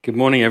Good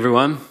morning,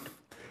 everyone.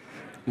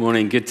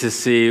 Morning. Good to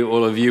see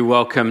all of you.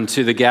 Welcome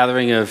to the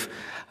gathering of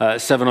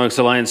Seven Oaks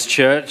Alliance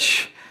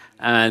Church.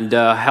 And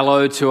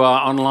hello to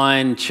our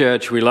online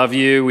church. We love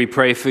you. We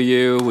pray for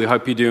you. We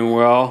hope you're doing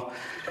well.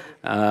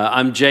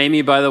 I'm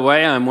Jamie, by the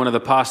way. I'm one of the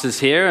pastors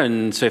here.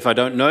 And so if I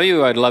don't know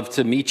you, I'd love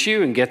to meet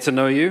you and get to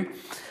know you.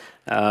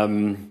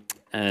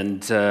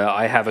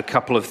 I have a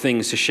couple of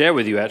things to share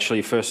with you,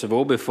 actually, first of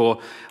all,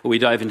 before we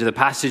dive into the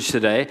passage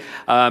today.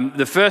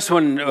 The first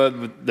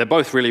one, they're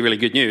both really, really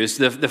good news.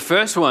 The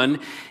first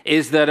one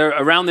is that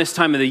around this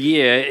time of the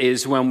year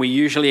is when we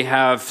usually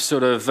have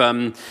sort of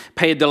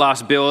paid the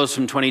last bills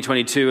from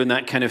 2022 and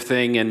that kind of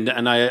thing, and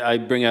I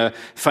bring a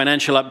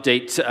financial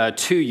update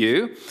to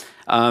you.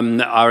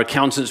 Our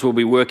accountants will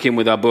be working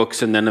with our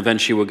books, and then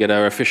eventually we'll get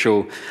our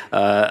official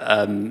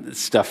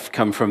stuff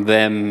come from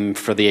them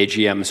for the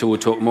AGM, so we'll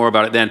talk more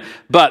about it then.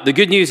 But the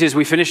good news is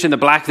we finished in the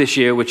black this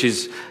year, which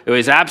is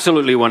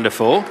absolutely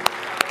wonderful.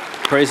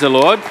 Praise the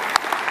Lord.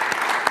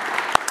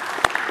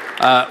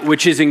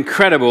 Which is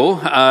incredible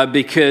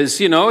because,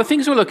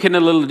 things were looking a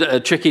little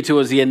tricky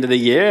towards the end of the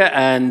year,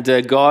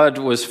 and God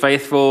was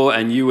faithful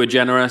and you were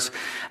generous.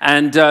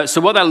 And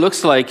so what that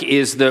looks like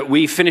is that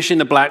we finish in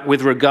the black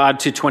with regard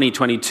to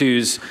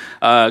 2022's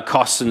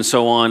costs and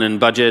so on,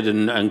 and budget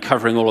and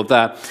covering all of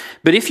that.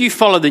 But if you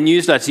follow the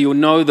newsletter, you'll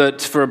know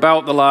that for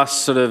about the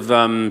last sort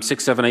of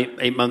 6, 7,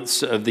 8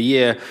 months of the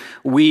year,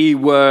 we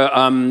were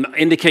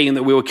indicating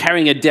that we were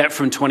carrying a debt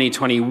from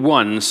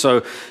 2021.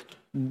 So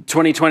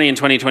 2020 and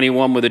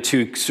 2021 were the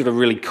two sort of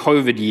really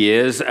COVID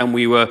years, and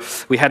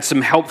we had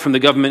some help from the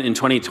government in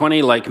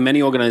 2020, like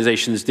many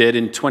organizations did.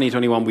 In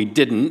 2021, we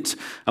didn't,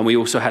 and we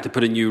also had to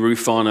put a new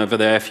roof on over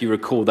there, if you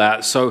recall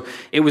that. So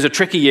it was a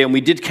tricky year, and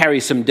we did carry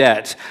some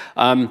debt.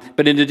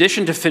 But in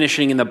addition to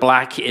finishing in the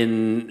black for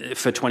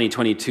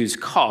 2022's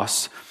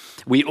costs,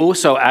 we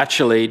also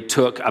actually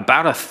took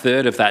about a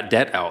third of that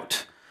debt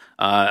out.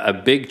 A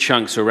big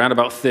chunk, so around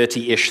about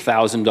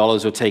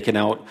 $30,000 were taken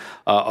out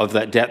of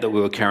that debt that we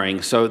were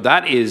carrying. So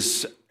that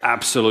is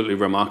absolutely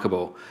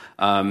remarkable.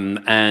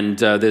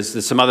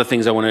 There's some other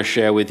things I want to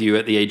share with you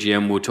at the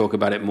AGM. We'll talk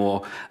about it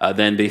more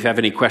then. But if you have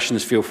any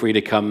questions, feel free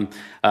to come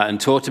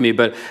and talk to me.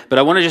 But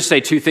I want to just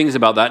say two things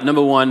about that.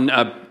 Number one,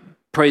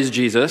 praise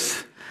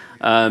Jesus.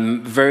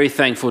 Very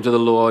thankful to the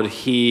Lord.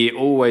 He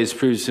always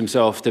proves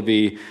himself to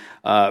be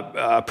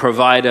a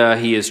provider.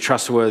 He is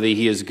trustworthy.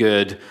 He is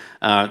good.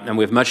 And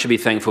we have much to be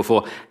thankful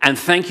for. And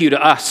thank you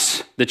to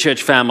us, the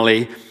church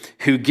family,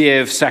 who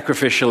give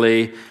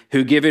sacrificially,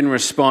 who give in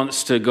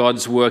response to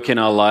God's work in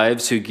our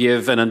lives, who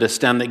give and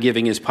understand that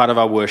giving is part of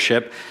our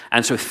worship.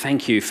 And so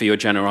thank you for your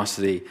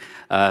generosity.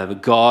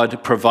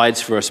 God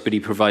provides for us, but he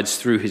provides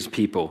through his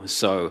people.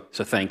 So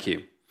thank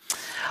you.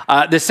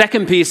 The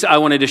second piece I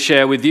wanted to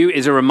share with you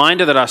is a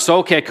reminder that our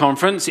Soul Care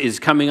Conference is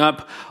coming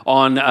up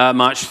on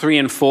March 3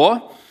 and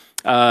 4.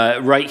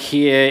 Right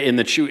here in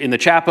the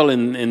chapel,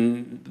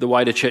 in the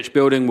wider church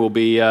building. We'll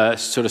be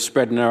sort of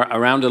spreading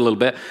around a little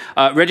bit.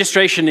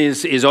 Registration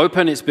is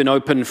open. It's been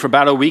open for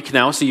about a week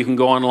now, so you can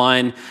go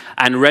online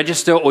and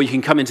register, or you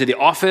can come into the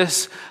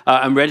office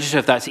and register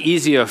if that's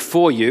easier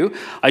for you.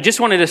 I just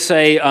wanted to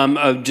say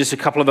just a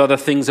couple of other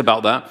things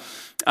about that.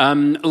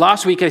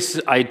 Last week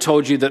I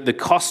told you that the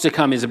cost to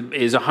come is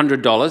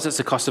 $100. That's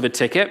the cost of a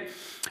ticket,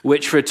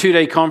 which for a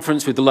 2-day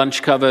conference with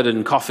lunch covered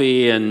and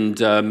coffee and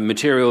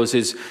materials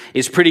is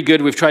pretty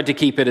good. We've tried to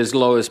keep it as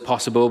low as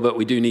possible, but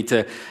we do need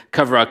to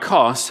cover our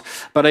costs.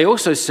 But I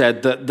also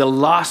said that the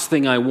last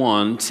thing I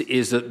want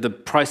is that the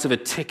price of a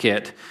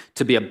ticket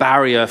to be a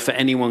barrier for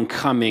anyone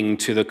coming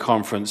to the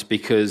conference,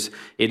 because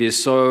it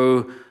is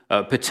so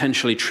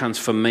potentially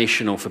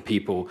transformational for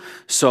people.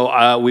 So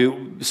I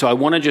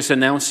want to just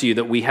announce to you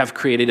that we have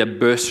created a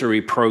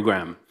bursary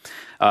program.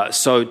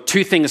 So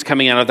two things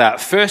coming out of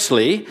that.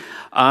 Firstly,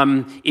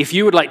 if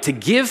you would like to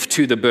give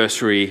to the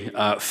bursary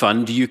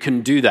fund, you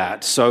can do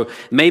that. So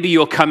maybe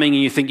you're coming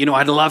and you think,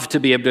 I'd love to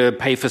be able to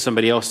pay for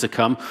somebody else to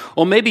come.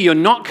 Or maybe you're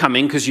not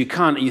coming because you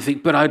can't, and you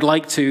think, but I'd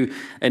like to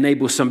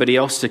enable somebody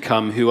else to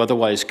come who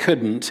otherwise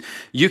couldn't.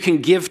 You can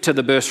give to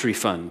the bursary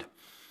fund.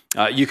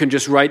 You can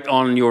just write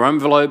on your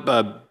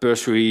envelope,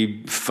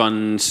 bursary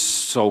fund,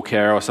 soul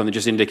care or something,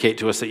 just indicate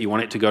to us that you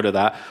want it to go to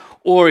that.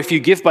 Or if you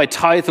give by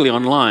Tithely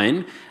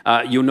online,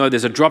 you'll know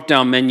there's a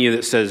drop-down menu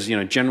that says,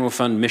 General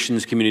Fund,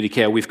 Missions, Community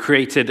Care. We've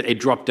created a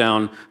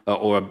drop-down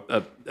or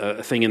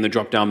a thing in the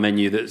drop-down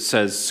menu that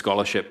says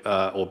scholarship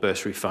or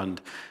bursary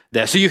fund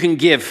there. So you can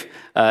give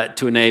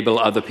to enable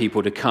other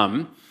people to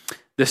come.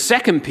 The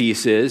second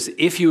piece is,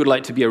 if you would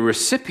like to be a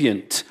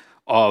recipient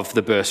of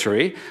the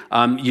bursary,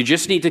 you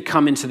just need to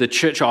come into the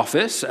church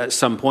office at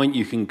some point.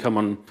 You can come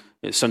on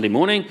Sunday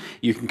morning.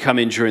 You can come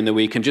in during the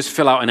week and just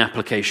fill out an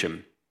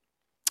application.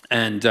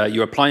 And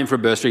you're applying for a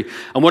bursary.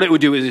 And what it would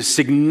do is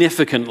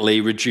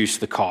significantly reduce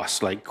the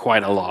cost, like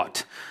quite a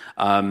lot.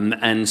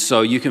 And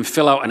so you can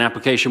fill out an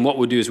application. What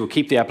we'll do is we'll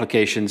keep the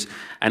applications,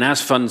 and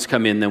as funds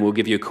come in, then we'll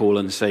give you a call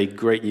and say,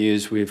 great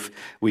news,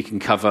 we can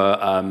cover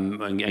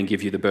and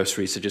give you the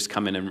bursary, so just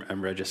come in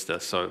and register.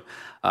 So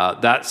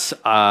that's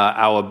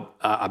our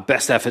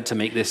best effort to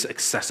make this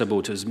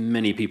accessible to as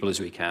many people as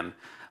we can,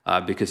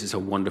 because it's a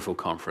wonderful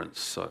conference.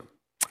 So,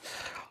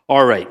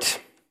 all right,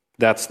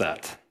 that's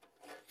that.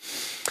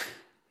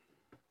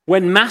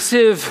 When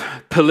massive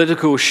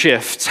political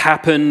shifts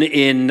happen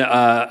in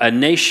a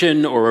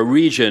nation or a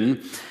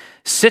region,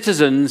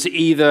 citizens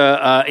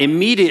either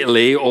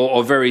immediately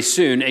or very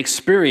soon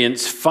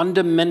experience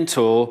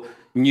fundamental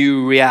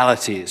new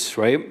realities,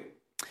 right?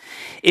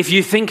 If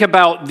you think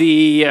about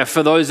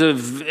for those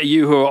of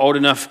you who are old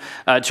enough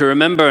to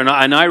remember,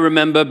 and I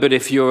remember, but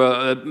if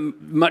you're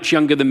much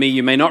younger than me,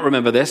 you may not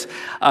remember this,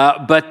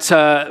 but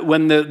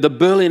when the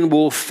Berlin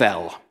Wall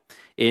fell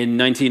in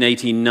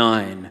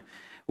 1989,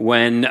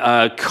 when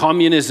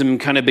communism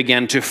kind of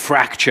began to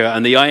fracture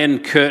and the Iron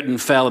Curtain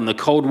fell and the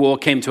Cold War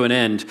came to an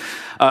end,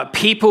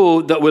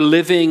 people that were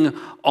living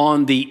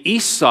on the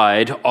east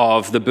side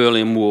of the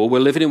Berlin Wall were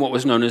living in what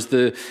was known as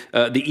the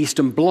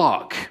Eastern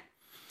Bloc.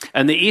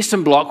 And the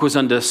Eastern Bloc was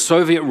under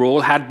Soviet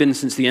rule, had been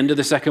since the end of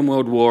the Second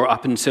World War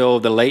up until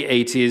the late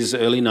 80s,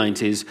 early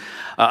 90s,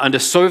 under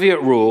Soviet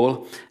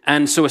rule.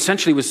 And so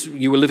essentially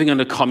you were living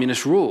under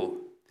communist rule.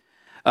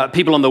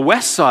 People on the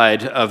west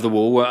side of the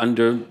wall were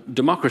under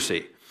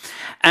democracy.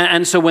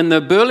 And so when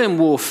the Berlin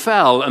Wall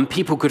fell and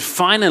people could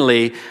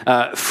finally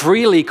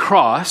freely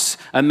cross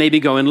and maybe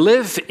go and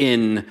live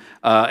in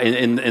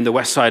the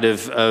west side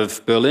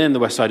of Berlin, the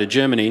west side of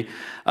Germany,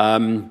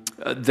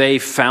 they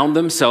found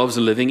themselves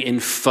living in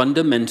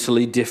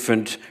fundamentally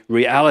different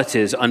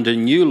realities under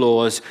new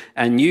laws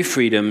and new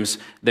freedoms.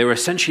 They were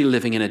essentially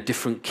living in a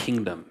different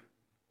kingdom.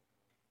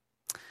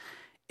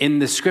 In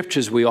the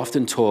scriptures, we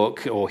often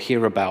talk or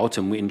hear about,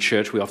 and in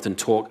church, we often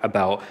talk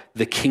about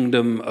the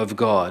kingdom of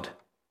God.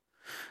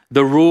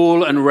 The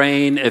rule and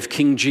reign of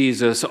King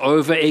Jesus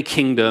over a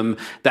kingdom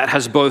that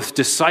has both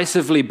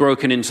decisively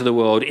broken into the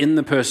world in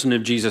the person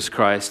of Jesus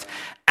Christ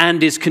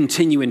and is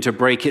continuing to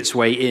break its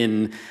way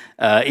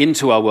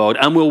into our world,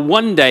 and will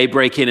one day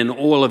break in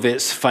all of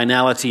its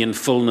finality and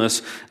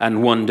fullness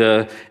and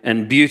wonder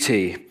and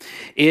beauty.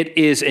 It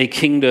is a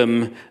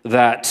kingdom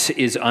that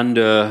is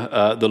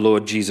under the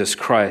Lord Jesus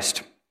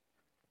Christ.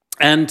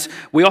 And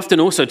we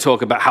often also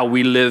talk about how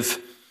we live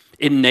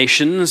in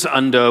nations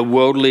under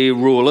worldly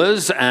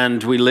rulers,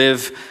 and we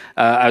live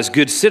as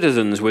good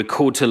citizens. We're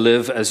called to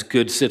live as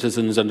good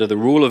citizens under the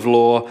rule of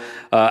law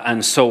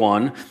and so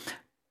on.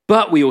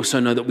 But we also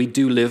know that we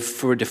do live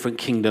for a different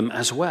kingdom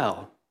as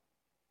well.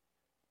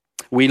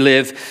 We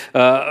live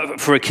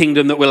for a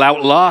kingdom that will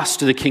outlast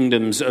the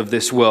kingdoms of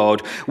this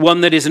world,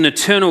 one that is an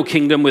eternal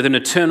kingdom with an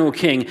eternal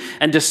king.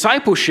 And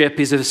discipleship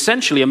is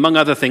essentially, among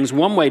other things,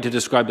 one way to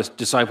describe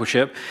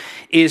discipleship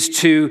is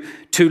to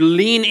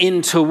lean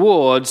in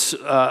towards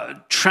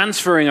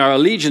transferring our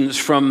allegiance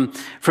from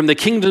the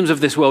kingdoms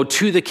of this world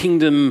to the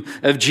kingdom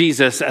of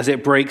Jesus as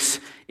it breaks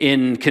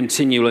in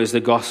continually as the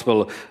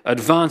gospel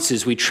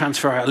advances. We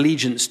transfer our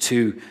allegiance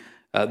to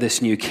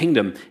this new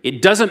kingdom.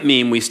 It doesn't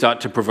mean we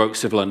start to provoke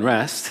civil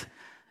unrest.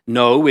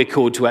 No, we're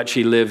called to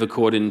actually live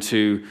according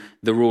to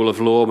the rule of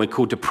law. We're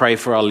called to pray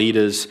for our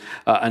leaders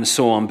and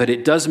so on. But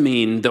it does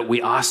mean that we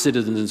are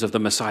citizens of the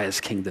Messiah's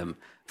kingdom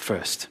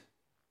first.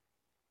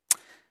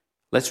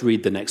 Let's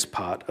read the next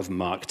part of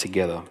Mark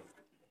together.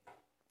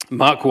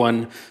 Mark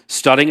 1,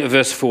 starting at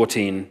verse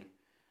 14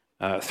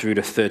 through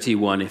to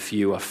 31, if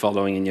you are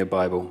following in your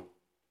Bible.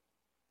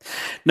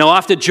 Now,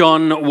 after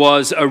John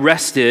was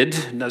arrested,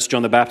 that's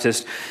John the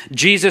Baptist,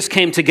 Jesus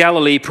came to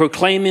Galilee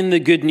proclaiming the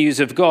good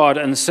news of God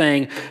and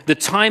saying, "The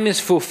time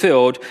is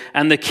fulfilled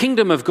and the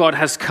kingdom of God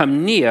has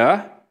come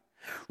near.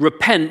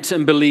 Repent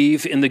and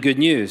believe in the good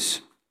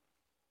news."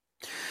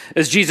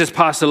 As Jesus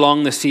passed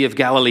along the Sea of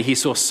Galilee, he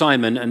saw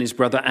Simon and his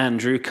brother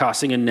Andrew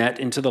casting a net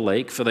into the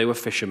lake, for they were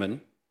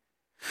fishermen.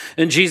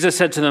 And Jesus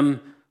said to them,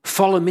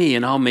 "Follow me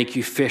and I'll make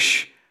you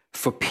fish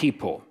for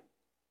people."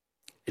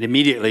 And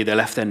immediately they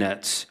left their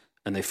nets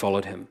and they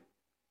followed him.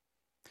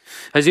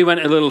 As he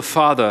went a little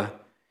farther,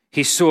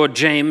 he saw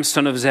James,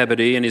 son of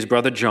Zebedee, and his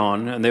brother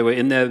John, and they were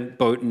in their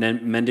boat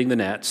mending the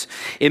nets.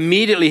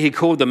 Immediately he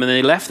called them, and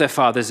they left their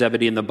father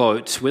Zebedee in the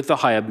boat with the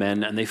hired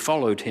men, and they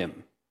followed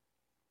him.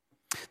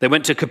 They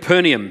went to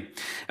Capernaum,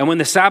 and when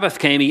the Sabbath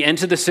came, he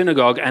entered the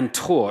synagogue and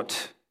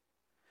taught.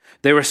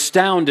 They were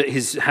astounded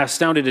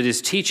at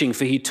his teaching,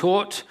 for he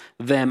taught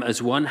them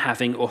as one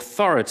having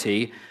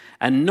authority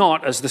and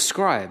not as the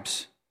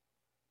scribes.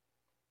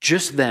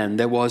 Just then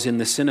there was in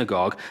the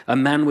synagogue a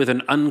man with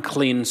an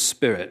unclean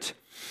spirit,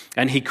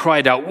 and he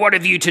cried out, "What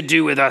have you to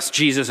do with us,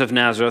 Jesus of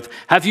Nazareth?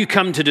 Have you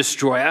come to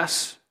destroy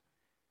us?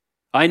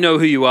 I know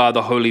who you are,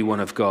 the Holy One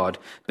of God."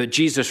 But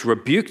Jesus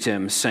rebuked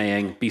him,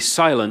 saying, "Be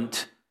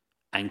silent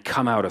and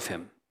come out of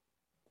him."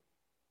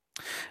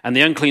 And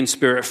the unclean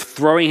spirit,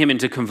 throwing him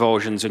into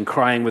convulsions and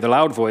crying with a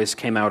loud voice,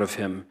 came out of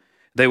him.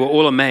 They were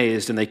all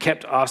amazed, and they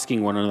kept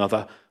asking one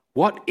another,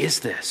 "What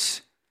is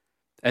this?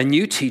 A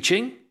new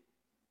teaching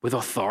with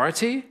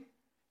authority?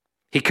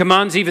 He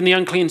commands even the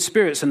unclean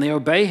spirits, and they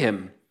obey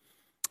him.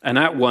 And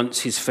at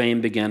once his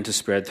fame began to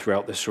spread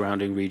throughout the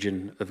surrounding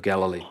region of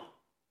Galilee.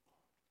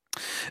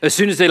 As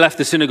soon as they left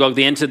the synagogue,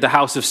 they entered the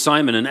house of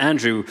Simon and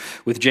Andrew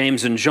with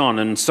James and John.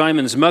 And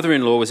Simon's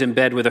mother-in-law was in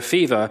bed with a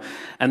fever,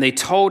 and they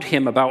told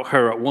him about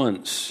her at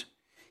once.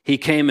 He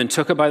came and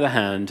took her by the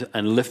hand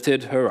and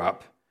lifted her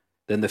up.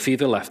 Then the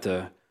fever left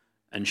her,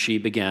 and she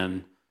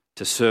began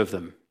to serve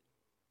them.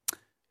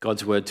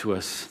 God's word to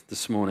us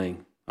this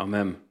morning.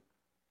 Amen.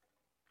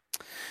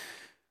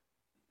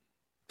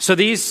 So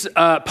these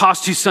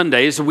past 2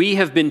 Sundays, we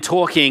have been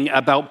talking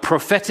about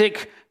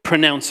prophetic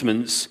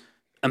pronouncements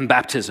and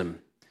baptism.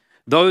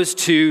 Those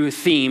 2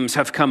 themes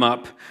have come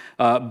up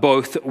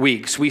both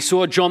weeks. We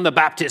saw John the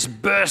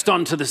Baptist burst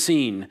onto the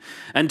scene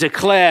and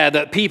declare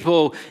that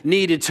people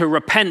needed to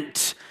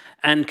repent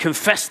and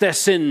confess their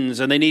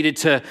sins, and they needed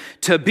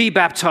to be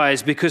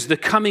baptized because the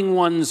coming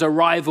one's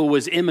arrival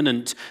was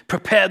imminent.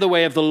 Prepare the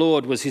way of the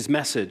Lord was his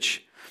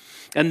message.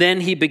 And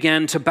then he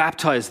began to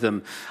baptize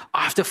them.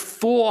 After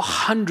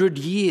 400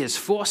 years,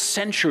 4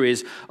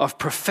 centuries of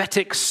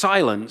prophetic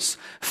silence,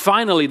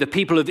 finally the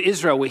people of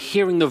Israel were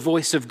hearing the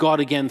voice of God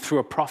again through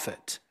a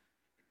prophet.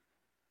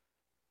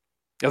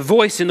 A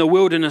voice in the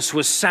wilderness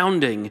was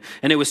sounding,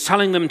 and it was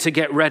telling them to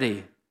get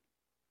ready.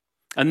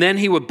 And then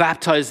he would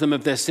baptize them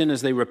of their sin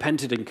as they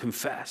repented and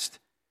confessed.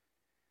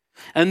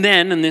 And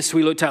then, and this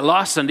we looked at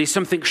last Sunday,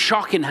 something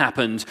shocking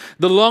happened.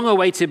 The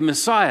long-awaited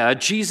Messiah,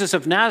 Jesus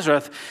of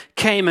Nazareth,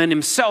 came and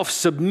himself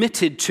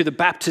submitted to the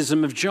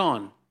baptism of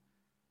John.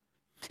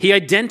 He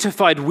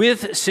identified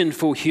with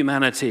sinful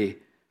humanity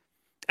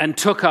and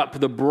took up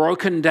the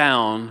broken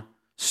down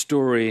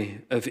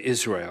story of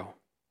Israel.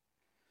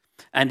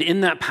 And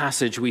in that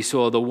passage, we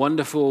saw the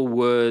wonderful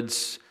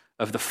words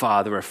of the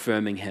Father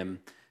affirming him,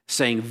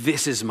 saying,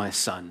 "This is my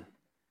Son.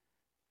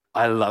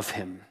 I love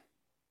him."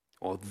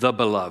 Or the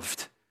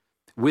beloved.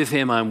 With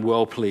him I'm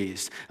well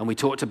pleased. And we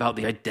talked about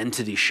the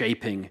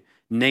identity-shaping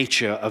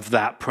nature of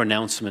that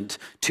pronouncement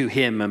to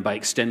him, and by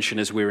extension,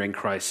 as we're in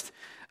Christ,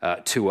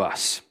 to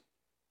us.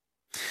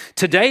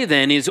 Today,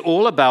 then, is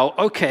all about,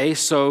 okay,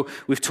 so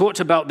we've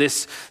talked about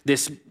this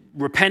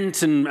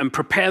repent and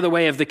prepare the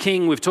way of the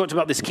king. We've talked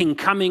about this king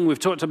coming. We've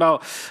talked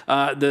about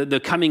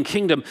the coming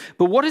kingdom.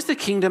 But what does the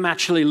kingdom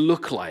actually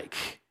look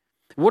like?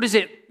 What does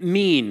it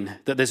mean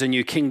that there's a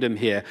new kingdom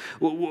here?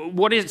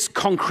 What is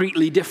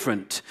concretely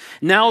different?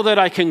 Now that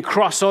I can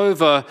cross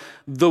over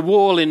the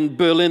wall in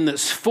Berlin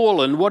that's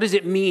fallen, what does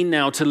it mean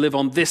now to live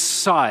on this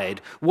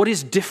side? What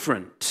is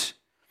different?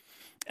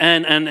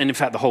 And in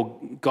fact, the whole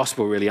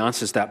gospel really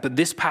answers that. But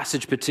this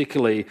passage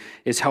particularly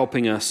is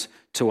helping us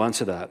to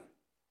answer that.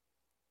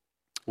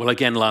 Well,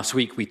 again, last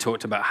week we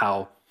talked about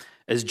how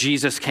as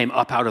Jesus came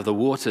up out of the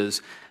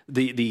waters,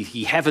 the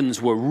heavens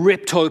were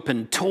ripped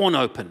open, torn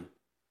open.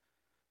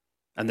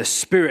 And the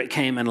Spirit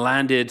came and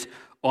landed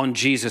on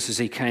Jesus as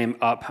he came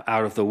up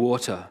out of the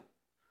water.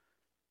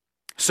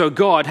 So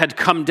God had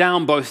come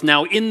down both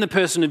now in the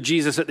person of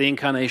Jesus at the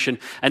incarnation,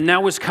 and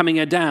now was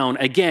coming down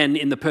again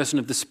in the person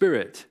of the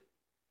Spirit.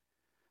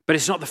 But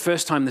it's not the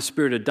first time the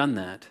Spirit had done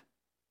that.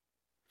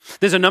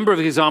 There's a number of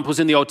examples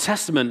in the Old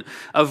Testament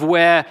of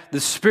where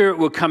the Spirit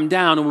would come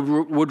down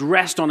and would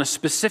rest on a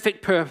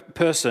specific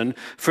person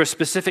for a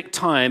specific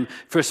time,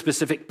 for a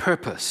specific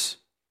purpose.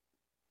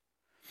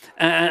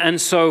 And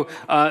so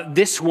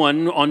this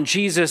one on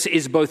Jesus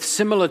is both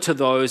similar to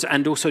those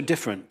and also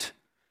different.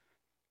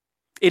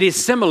 It is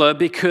similar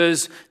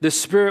because the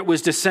Spirit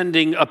was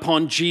descending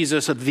upon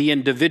Jesus, the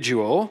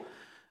individual,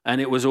 and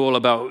it was all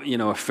about,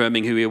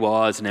 affirming who he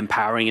was and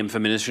empowering him for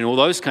ministry and all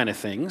those kind of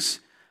things.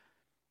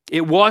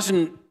 It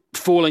wasn't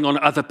falling on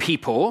other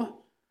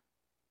people.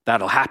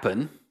 That'll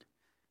happen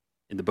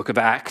in the book of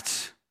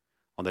Acts,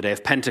 on the day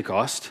of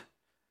Pentecost,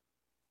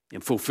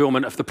 in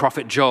fulfillment of the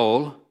prophet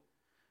Joel,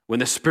 when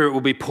the Spirit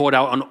will be poured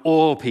out on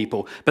all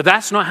people. But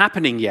that's not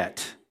happening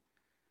yet.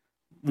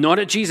 Not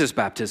at Jesus'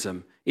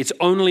 baptism. It's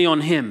only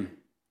on him.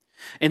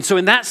 And so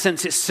in that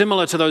sense, it's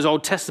similar to those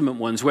Old Testament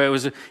ones where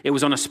it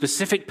was on a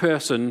specific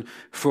person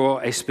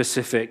for a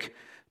specific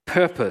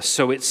purpose.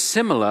 So it's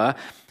similar,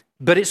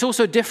 but it's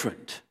also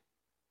different.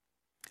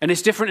 And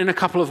it's different in a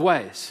couple of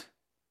ways.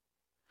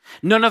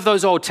 None of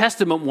those Old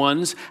Testament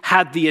ones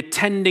had the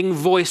attending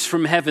voice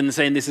from heaven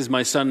saying, "This is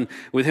my Son,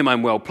 with him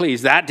I'm well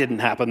pleased." That didn't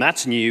happen.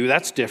 That's new.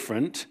 That's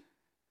different.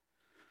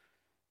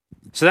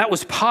 So that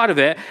was part of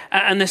it.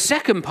 And the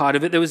second part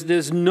of it,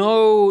 there's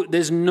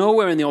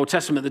nowhere in the Old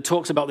Testament that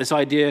talks about this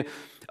idea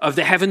of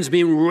the heavens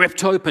being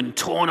ripped open,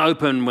 torn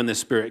open when the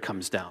Spirit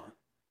comes down.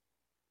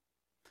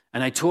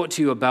 And I talked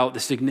to you about the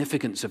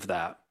significance of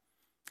that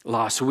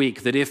last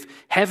week, that if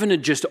heaven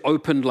had just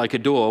opened like a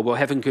door, well,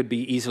 heaven could be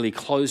easily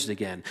closed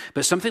again.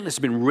 But something that's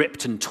been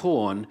ripped and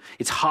torn,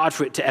 it's hard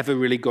for it to ever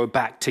really go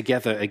back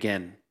together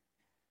again.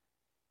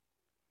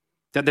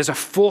 That there's a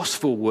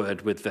forceful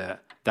word with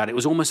that. It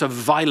was almost a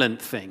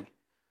violent thing.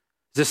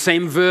 It's the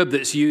same verb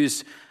that's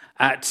used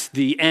at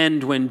the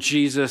end when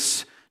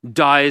Jesus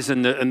dies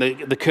and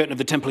the curtain of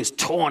the temple is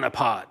torn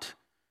apart,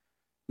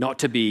 not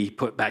to be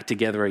put back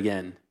together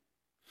again.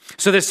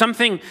 So there's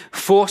something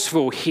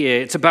forceful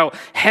here. It's about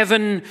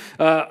heaven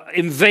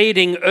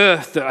invading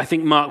earth that I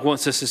think Mark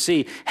wants us to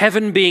see.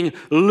 Heaven being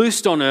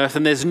loosed on earth,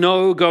 and there's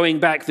no going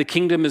back. The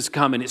kingdom has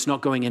come and it's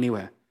not going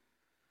anywhere.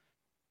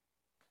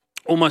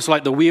 Almost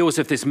like the wheels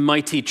of this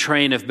mighty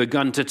train have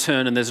begun to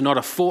turn, and there's not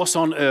a force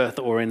on earth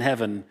or in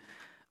heaven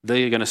that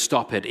are going to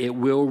stop it. It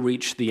will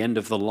reach the end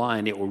of the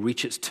line. It will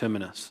reach its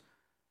terminus.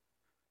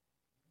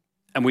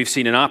 And we've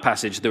seen in our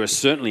passage, there are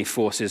certainly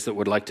forces that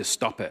would like to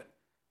stop it,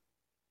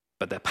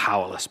 but they're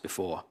powerless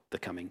before the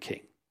coming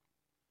king.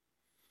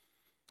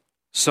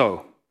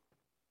 So,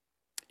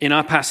 in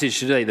our passage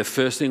today, the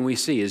first thing we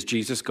see is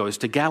Jesus goes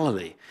to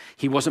Galilee.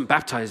 He wasn't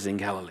baptized in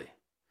Galilee.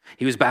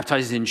 He was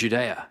baptized in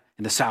Judea,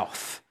 in the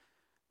south,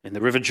 in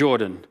the River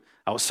Jordan,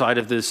 outside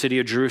of the city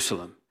of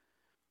Jerusalem.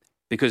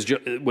 Because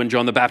when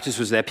John the Baptist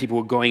was there, people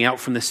were going out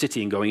from the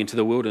city and going into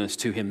the wilderness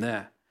to him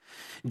there.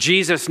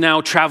 Jesus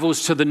now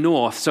travels to the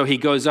north, so he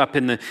goes up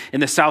in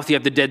the south. You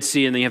have the Dead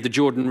Sea, and then you have the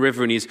Jordan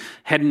River, and he's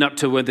heading up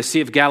to where the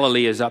Sea of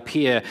Galilee is up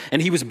here.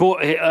 And he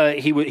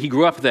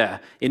grew up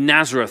there in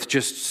Nazareth,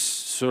 just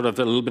sort of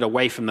a little bit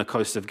away from the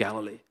coast of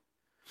Galilee.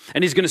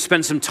 And he's going to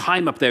spend some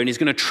time up there, and he's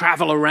going to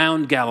travel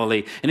around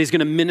Galilee, and he's going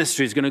to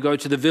minister. He's going to go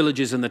to the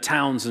villages and the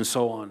towns and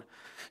so on.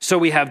 So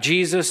we have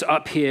Jesus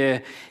up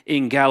here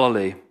in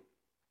Galilee.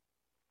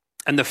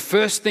 And the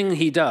first thing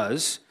he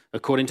does,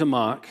 according to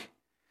Mark,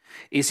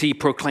 is he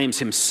proclaims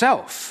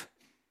himself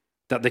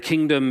that the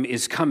kingdom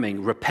is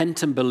coming.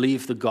 Repent and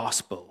believe the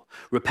gospel.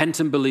 Repent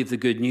and believe the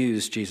good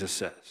news, Jesus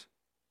says.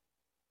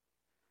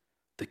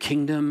 The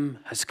kingdom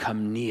has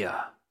come near.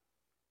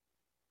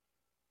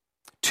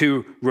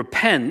 To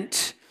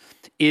repent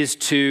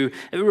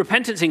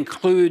repentance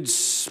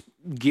includes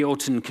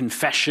guilt and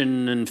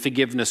confession and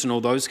forgiveness and all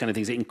those kind of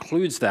things. It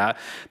includes that.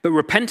 But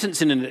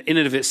repentance in and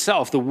of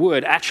itself, the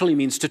word actually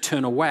means to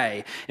turn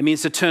away. It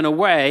means to turn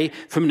away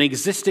from an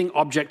existing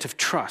object of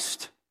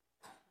trust.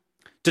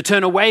 To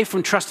turn away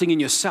from trusting in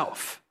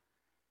yourself.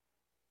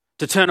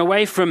 To turn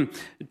away from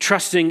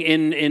trusting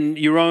in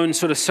your own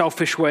sort of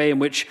selfish way in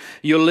which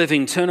you're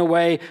living. Turn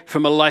away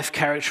from a life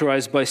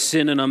characterized by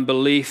sin and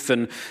unbelief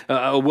and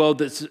a world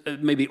that's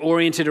maybe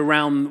oriented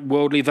around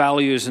worldly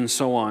values and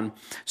so on.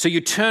 So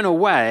you turn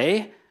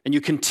away and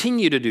you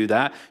continue to do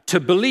that. To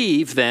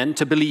believe then,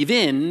 to believe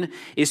in,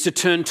 is to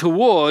turn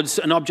towards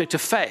an object of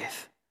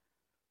faith,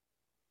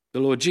 the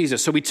Lord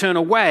Jesus. So we turn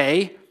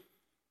away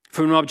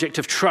from an object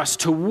of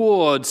trust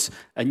towards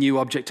a new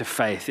object of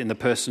faith in the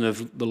person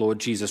of the Lord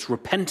Jesus.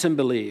 Repent and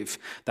believe.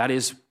 That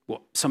is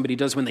what somebody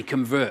does when they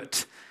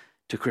convert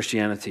to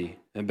Christianity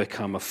and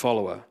become a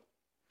follower.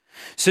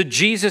 So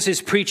Jesus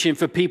is preaching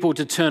for people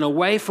to turn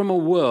away from a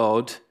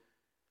world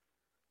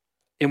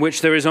in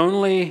which there is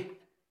only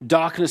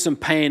darkness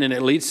and pain and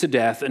it leads to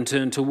death, and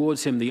turn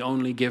towards him, the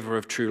only giver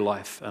of true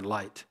life and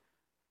light.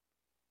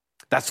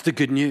 That's the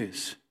good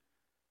news.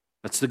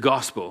 That's the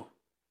gospel.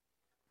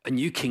 A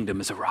new kingdom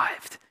has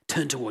arrived.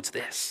 Turn towards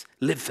this.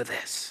 Live for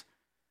this.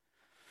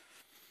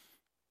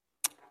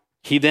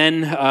 He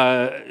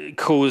then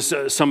calls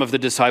some of the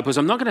disciples.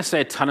 I'm not going to say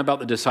a ton about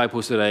the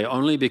disciples today,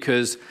 only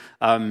because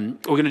we're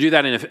going to do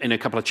that in a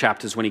couple of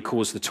chapters when he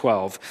calls the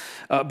 12.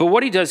 But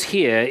what he does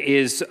here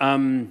is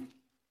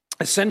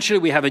essentially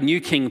we have a new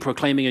king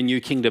proclaiming a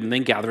new kingdom and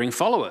then gathering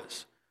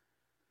followers.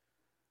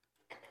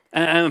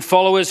 And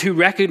followers who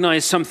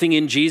recognize something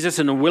in Jesus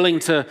and are willing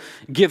to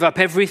give up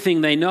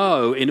everything they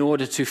know in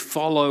order to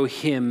follow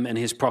him and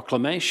his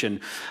proclamation.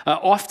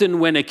 Often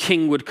when a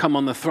king would come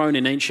on the throne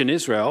in ancient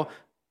Israel,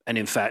 and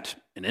in fact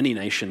in any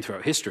nation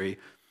throughout history,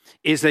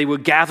 is they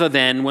would gather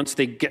then, once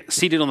they get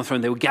seated on the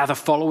throne, they would gather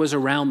followers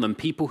around them,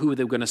 people who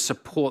they were going to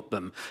support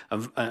them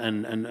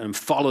and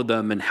follow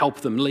them and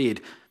help them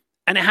lead.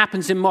 And it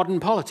happens in modern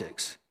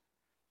politics.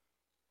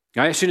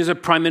 Right? As soon as a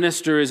prime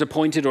minister is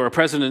appointed or a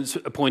president's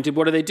appointed,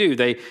 what do?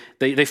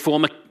 They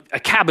form a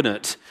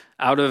cabinet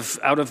out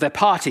of their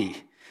party,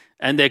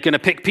 and they're going to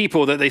pick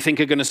people that they think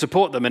are going to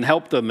support them and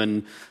help them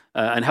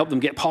and help them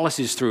get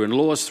policies through and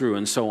laws through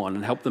and so on,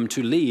 and help them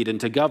to lead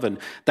and to govern.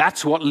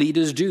 That's what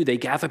leaders do. They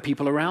gather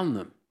people around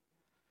them.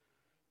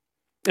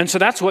 And so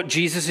that's what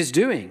Jesus is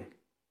doing.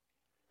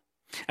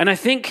 And I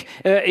think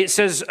it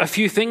says a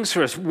few things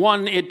for us.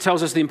 One, it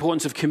tells us the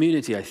importance of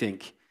community, I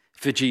think.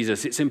 For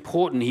Jesus, it's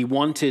important. He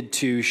wanted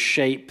to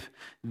shape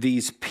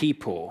these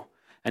people,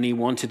 and he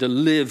wanted to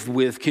live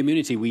with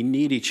community. We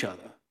need each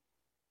other.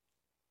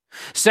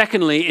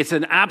 Secondly, it's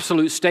an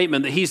absolute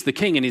statement that he's the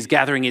king and he's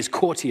gathering his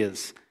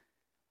courtiers.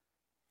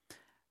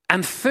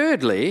 And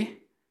thirdly,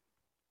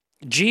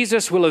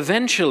 Jesus will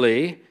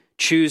eventually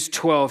choose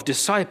 12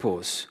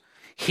 disciples.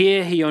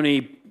 Here he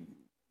only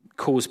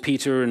calls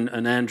Peter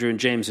and Andrew and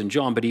James and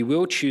John, but he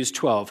will choose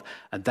 12,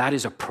 and that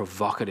is a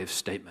provocative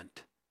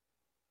statement.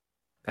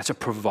 That's a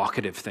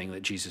provocative thing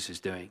that Jesus is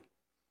doing.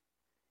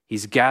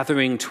 He's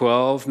gathering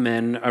 12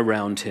 men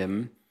around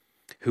him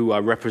who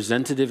are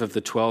representative of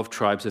the 12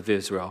 tribes of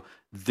Israel.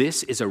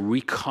 This is a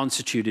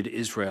reconstituted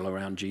Israel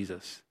around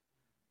Jesus.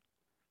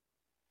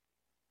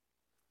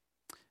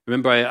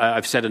 Remember,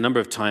 I've said a number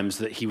of times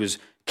that he was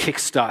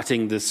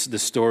kickstarting the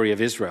story of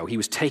Israel. He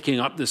was taking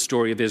up the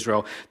story of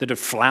Israel that had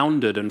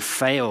floundered and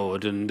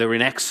failed, and they're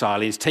in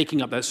exile. He's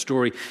taking up that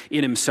story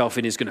in himself,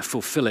 and he's going to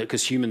fulfill it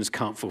because humans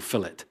can't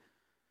fulfill it.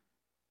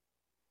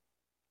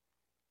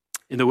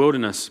 In the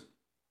wilderness,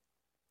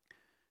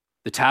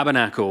 the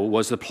tabernacle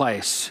was the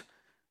place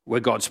where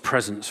God's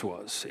presence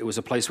was. It was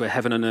a place where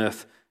heaven and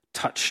earth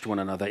touched one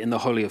another. In the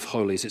Holy of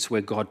Holies, it's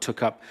where God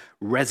took up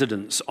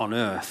residence on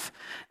earth.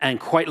 And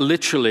quite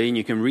literally, and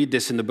you can read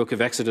this in the book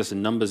of Exodus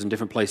and Numbers and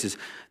different places,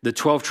 the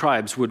 12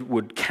 tribes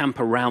would camp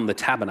around the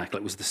tabernacle.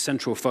 It was the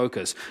central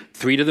focus.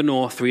 3 to the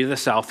north, 3 to the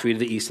south, 3 to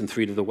the east, and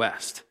 3 to the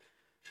west.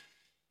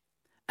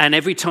 And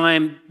every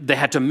time they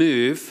had to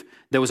move,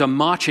 there was a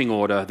marching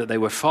order that they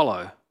would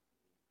follow.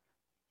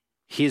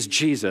 Here's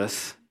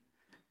Jesus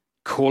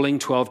calling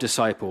 12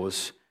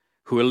 disciples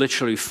who are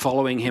literally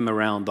following him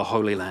around the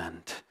Holy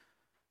Land.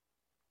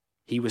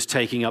 He was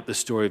taking up the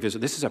story of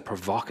Israel. This is a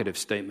provocative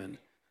statement.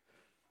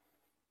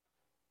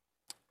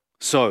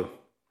 So,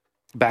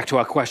 back to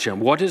our question.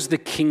 What does the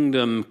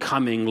kingdom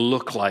coming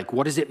look like?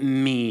 What does it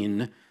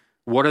mean?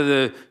 What are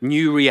the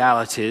new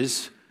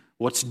realities?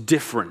 What's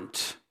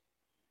different?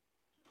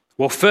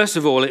 Well, first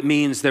of all, it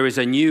means there is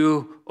a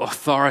new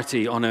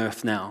authority on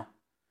earth now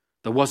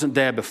that wasn't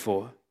there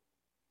before.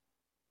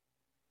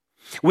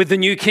 With the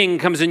new king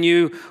comes a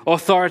new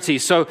authority.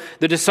 So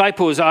the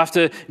disciples,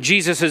 after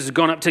Jesus has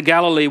gone up to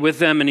Galilee with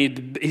them and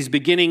he's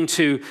beginning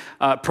to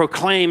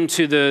proclaim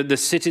to the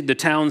city, the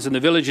towns and the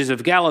villages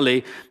of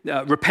Galilee,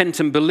 repent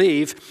and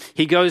believe,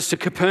 he goes to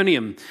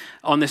Capernaum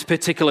on this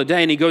particular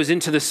day and he goes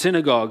into the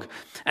synagogue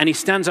and he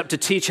stands up to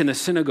teach in the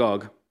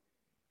synagogue.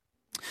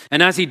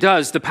 And as he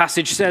does, the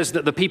passage says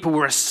that the people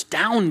were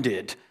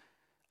astounded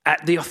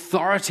at the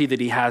authority that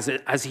he has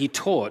as he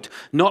taught,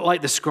 not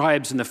like the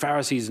scribes and the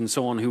Pharisees and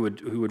so on who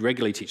would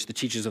regularly teach, the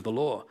teachers of the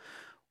law.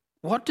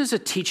 What does a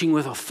teaching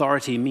with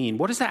authority mean?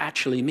 What does that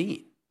actually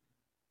mean?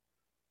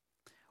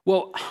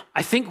 Well,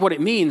 I think what it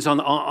means, on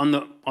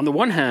the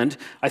one hand,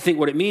 I think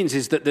what it means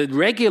is that the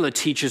regular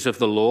teachers of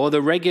the law,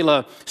 the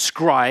regular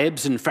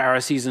scribes and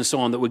Pharisees and so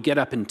on that would get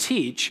up and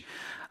teach,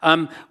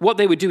 what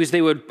they would do is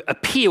they would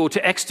appeal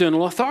to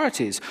external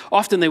authorities.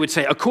 Often they would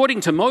say,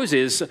 according to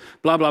Moses,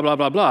 blah, blah, blah,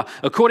 blah, blah.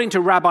 According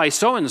to Rabbi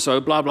so-and-so,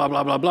 blah, blah,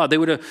 blah, blah, blah. They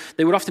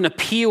would often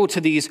appeal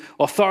to these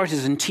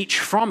authorities and teach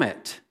from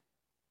it.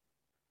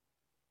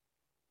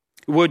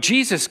 Where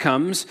Jesus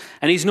comes,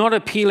 and he's not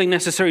appealing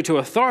necessarily to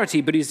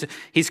authority, but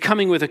he's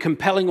coming with a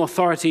compelling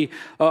authority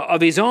of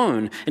his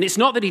own. And it's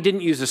not that he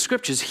didn't use the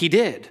scriptures, he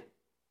did,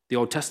 the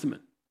Old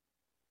Testament.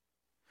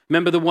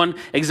 Remember the one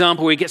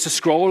example where he gets a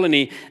scroll and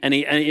he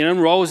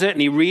unrolls it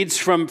and he reads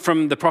from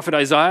the prophet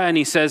Isaiah and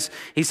he says,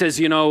 the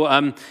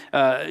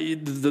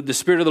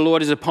Spirit of the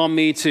Lord is upon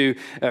me to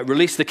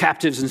release the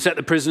captives and set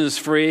the prisoners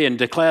free and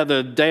declare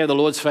the day of the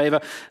Lord's favor.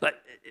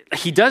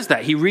 He does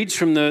that. He reads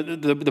from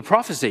the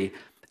prophecy,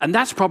 and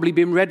that's probably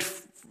been read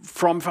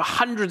for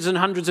hundreds and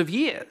hundreds of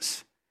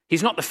years.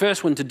 He's not the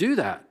first one to do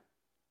that.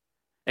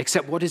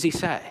 Except what does he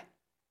say?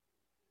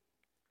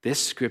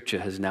 This scripture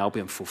has now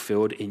been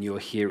fulfilled in your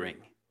hearing.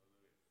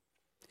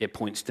 It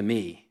points to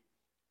me.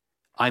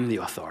 I'm the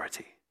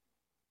authority.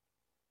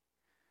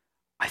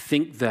 I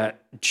think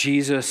that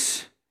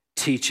Jesus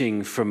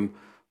teaching from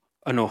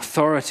an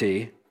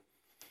authority,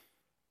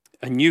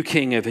 a new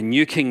king of a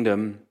new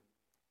kingdom,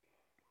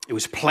 it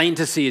was plain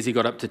to see as he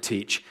got up to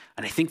teach,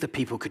 and I think the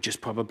people could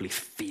just probably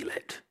feel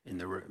it in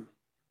the room.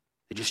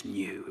 They just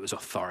knew it was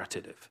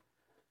authoritative.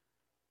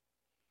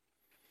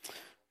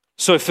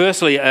 So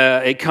firstly,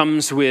 it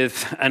comes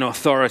with an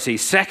authority.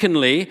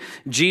 Secondly,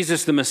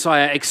 Jesus the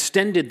Messiah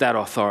extended that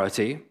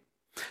authority.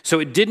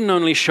 So it didn't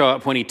only show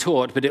up when he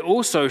taught, but it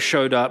also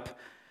showed up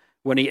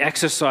when he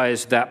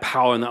exercised that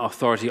power and that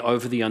authority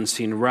over the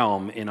unseen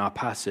realm in our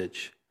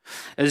passage.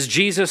 As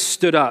Jesus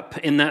stood up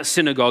in that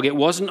synagogue, it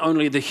wasn't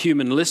only the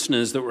human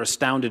listeners that were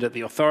astounded at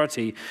the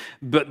authority,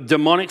 but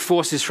demonic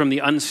forces from the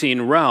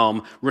unseen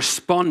realm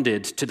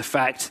responded to the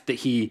fact that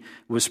he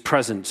was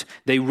present.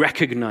 They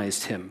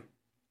recognized him.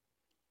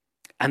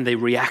 And they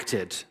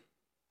reacted.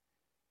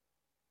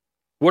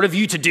 What have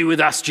you to do with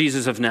us,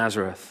 Jesus of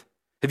Nazareth?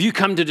 Have you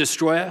come to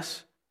destroy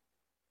us?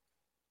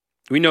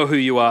 We know who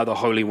you are, the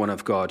Holy One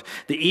of God.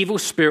 The evil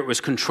spirit was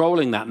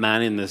controlling that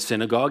man in the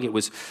synagogue. It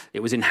was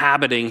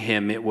inhabiting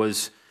him. It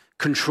was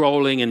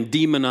controlling and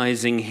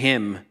demonizing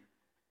him.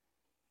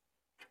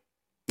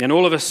 And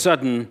all of a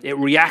sudden, it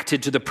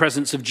reacted to the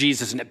presence of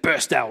Jesus and it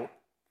burst out.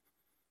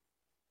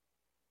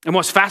 And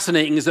what's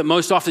fascinating is that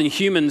most often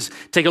humans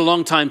take a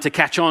long time to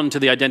catch on to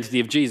the identity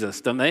of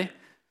Jesus, don't they?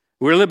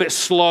 We're a little bit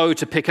slow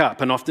to pick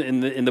up, and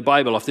often in the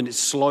Bible, often it's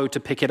slow to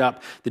pick it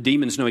up. The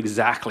demons know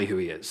exactly who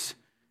he is.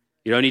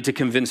 You don't need to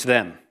convince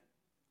them.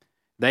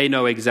 They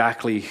know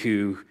exactly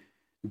who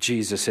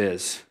Jesus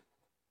is.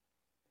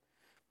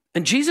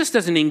 And Jesus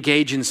doesn't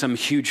engage in some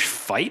huge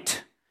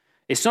fight.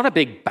 It's not a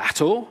big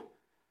battle.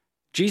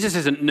 Jesus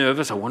isn't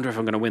nervous. I wonder if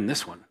I'm going to win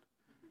this one.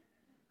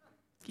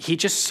 He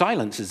just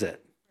silences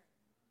it.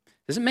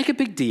 Doesn't make a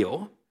big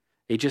deal.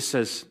 He just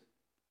says,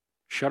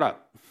 shut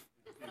up.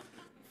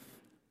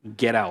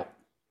 Get out.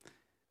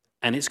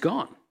 and it's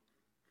gone.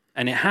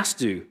 And it has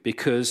to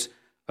because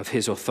of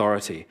his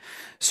authority.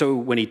 So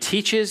when he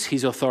teaches,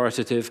 he's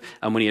authoritative,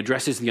 and when he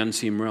addresses the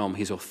unseen realm,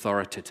 he's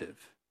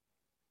authoritative,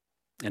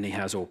 and he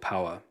has all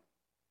power.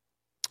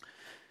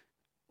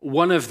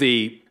 One of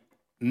the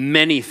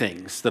many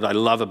things that I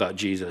love about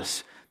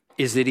Jesus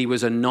is that he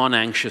was a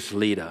non-anxious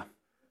leader.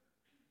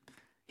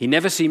 He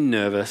never seemed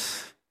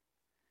nervous.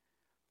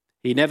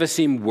 He never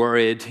seemed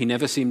worried. He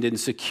never seemed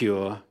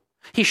insecure.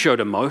 He showed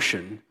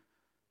emotion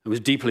and was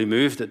deeply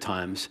moved at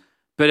times,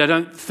 but I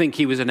don't think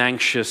he was an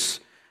anxious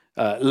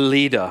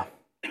leader.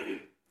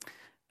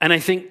 And I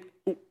think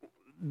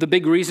the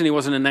big reason he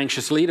wasn't an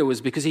anxious leader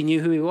was because he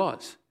knew who he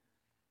was.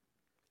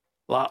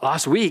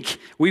 Last week,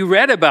 we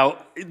read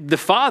about the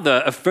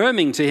Father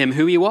affirming to him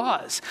who he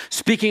was,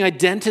 speaking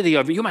identity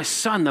over, you're my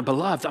son, the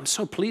beloved. I'm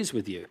so pleased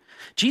with you.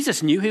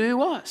 Jesus knew who he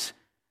was.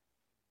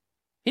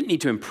 He didn't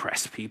need to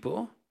impress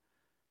people.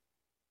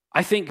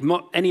 I think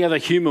any other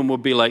human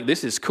would be like,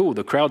 this is cool.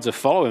 The crowds are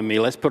following me.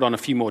 Let's put on a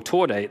few more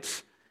tour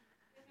dates.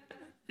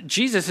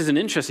 Jesus isn't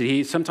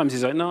interested. Sometimes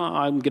he's like, no,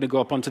 I'm going to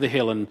go up onto the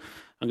hill and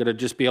I'm going to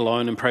just be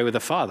alone and pray with the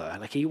Father.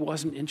 Like he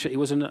wasn't interested. He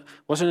wasn't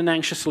an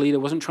anxious leader.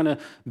 Wasn't trying to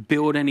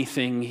build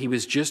anything. He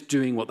was just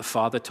doing what the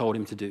Father told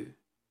him to do.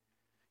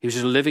 He was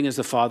just living as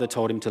the Father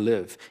told him to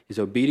live. He's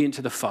obedient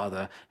to the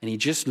Father, and he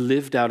just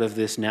lived out of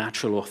this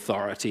natural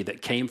authority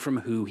that came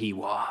from who he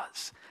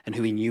was and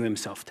who he knew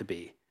himself to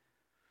be.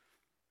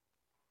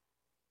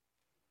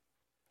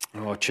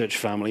 Oh, church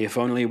family, if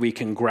only we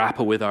can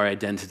grapple with our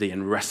identity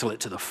and wrestle it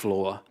to the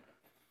floor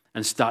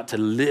and start to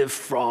live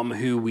from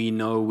who we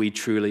know we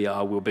truly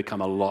are, we'll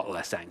become a lot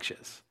less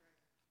anxious.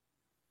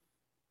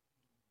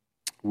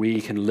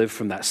 We can live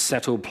from that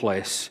settled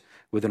place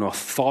with an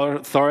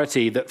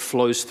authority that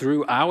flows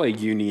through our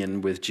union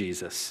with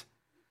Jesus.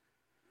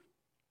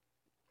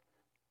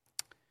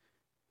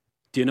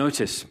 Do you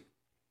notice?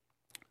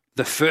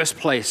 The first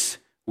place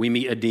we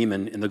meet a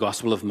demon in the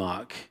Gospel of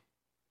Mark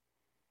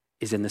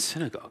is in the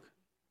synagogue.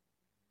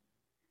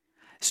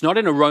 It's not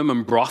in a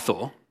Roman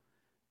brothel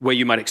where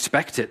you might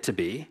expect it to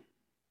be.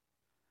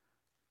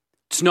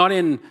 It's not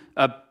in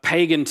a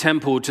pagan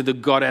temple to the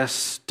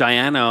goddess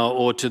Diana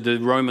or to the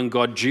Roman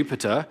god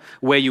Jupiter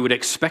where you would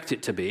expect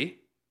it to be.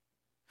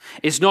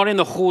 It's not in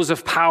the halls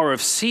of power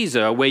of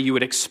Caesar where you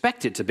would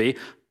expect it to be.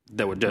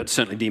 There were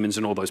certainly demons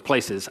in all those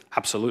places,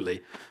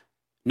 absolutely.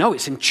 No,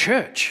 it's in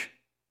church.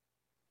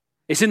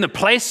 It's in the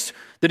place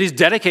that is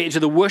dedicated to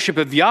the worship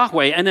of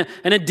Yahweh, and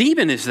a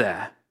demon is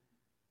there.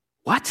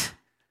 What?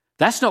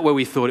 That's not where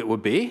we thought it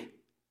would be.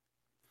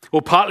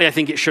 Well, partly I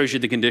think it shows you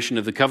the condition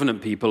of the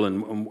covenant people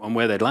and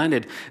where they'd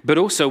landed, but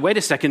also, wait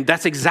a second,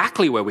 that's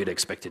exactly where we'd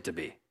expect it to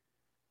be.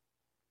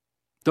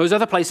 Those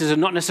other places are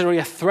not necessarily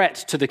a threat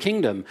to the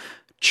kingdom.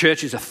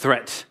 Church is a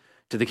threat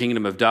to the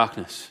kingdom of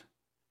darkness.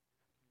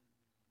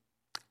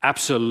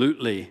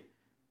 Absolutely,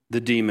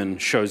 the demon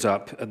shows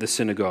up at the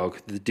synagogue.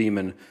 The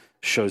demon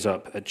shows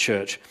up at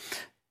church.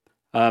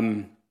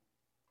 One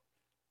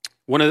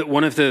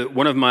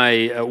of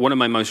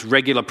my most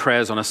regular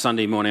prayers on a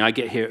Sunday morning. I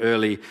get here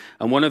early,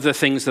 and one of the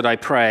things that I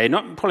pray,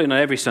 probably not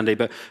every Sunday,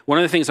 but one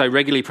of the things I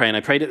regularly pray, and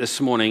I prayed it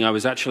this morning. I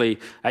was actually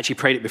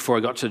prayed it before I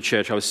got to the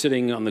church. I was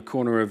sitting on the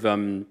corner of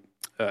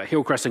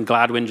Hillcrest and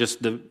Gladwin.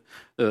 Just the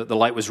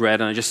light was red,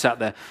 and I just sat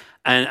there,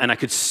 and I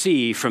could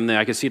see from there.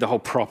 I could see the whole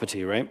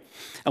property, right?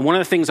 And one of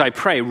the things I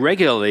pray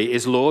regularly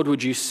is, Lord,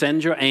 would you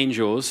send your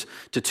angels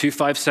to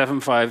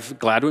 2575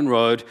 Gladwin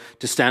Road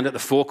to stand at the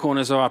four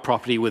corners of our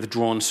property with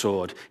drawn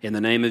sword in the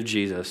name of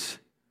Jesus?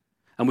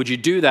 And would you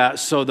do that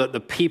so that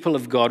the people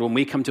of God, when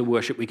we come to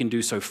worship, we can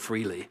do so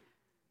freely?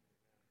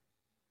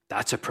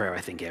 That's a prayer I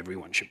think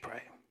everyone should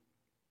pray.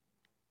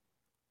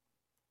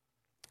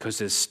 Because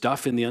there's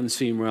stuff in the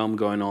unseen realm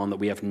going on that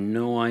we have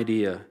no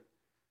idea,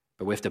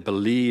 but we have to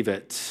believe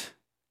it,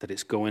 that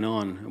it's going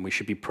on, and we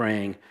should be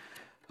praying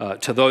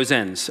to those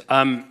ends.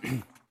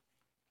 In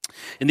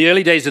the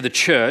early days of the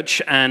church,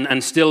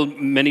 and still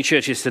many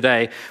churches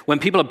today, when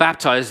people are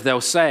baptized, they'll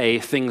say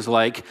things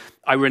like,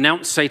 I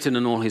renounce Satan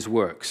and all his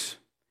works.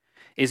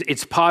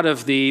 It's part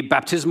of the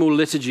baptismal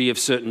liturgy of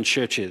certain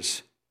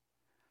churches.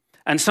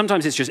 And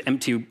sometimes it's just a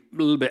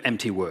little bit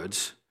empty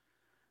words,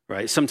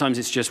 right? Sometimes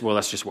it's just, well,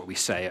 that's just what we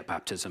say at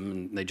baptism,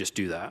 and they just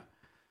do that.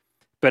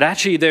 But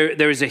actually,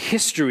 there is a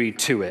history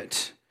to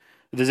it.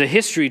 There's a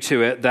history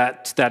to it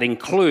that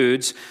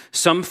includes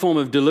some form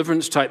of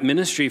deliverance-type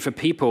ministry for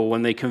people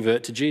when they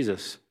convert to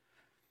Jesus.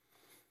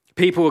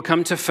 People will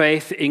come to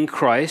faith in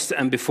Christ,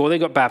 and before they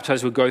got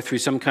baptized would go through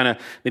some kind of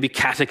maybe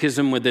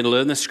catechism where they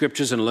learn the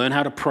scriptures and learn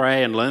how to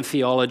pray and learn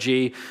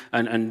theology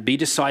and be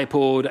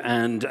discipled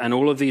and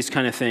all of these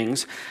kind of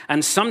things.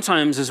 And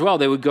sometimes as well,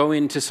 they would go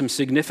into some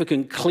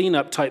significant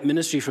cleanup-type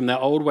ministry from their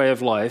old way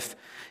of life,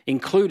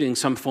 including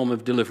some form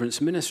of deliverance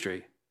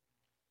ministry.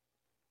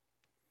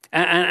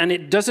 And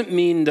it doesn't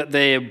mean that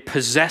they're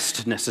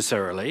possessed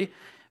necessarily,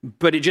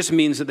 but it just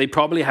means that they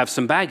probably have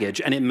some baggage,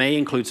 and it may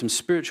include some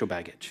spiritual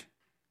baggage.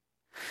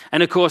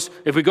 And of course,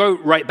 if we go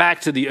right back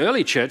to the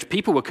early church,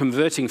 people were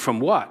converting from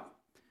what?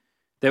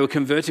 They were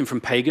converting from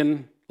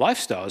pagan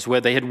lifestyles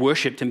where they had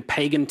worshipped in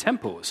pagan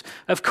temples.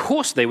 Of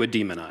course they were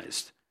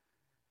demonized.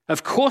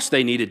 Of course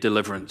they needed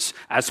deliverance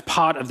as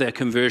part of their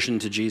conversion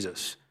to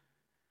Jesus.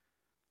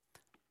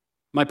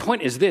 My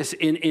point is this,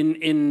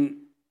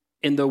 in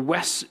the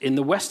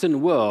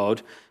Western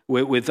world,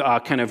 with our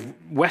kind of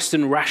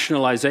Western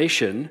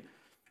rationalization,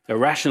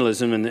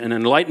 rationalism and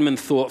Enlightenment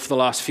thought for the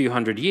last few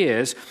hundred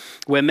years,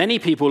 where many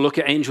people look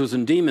at angels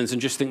and demons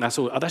and just think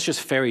that's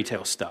just fairy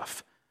tale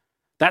stuff.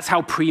 That's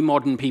how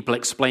pre-modern people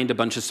explained a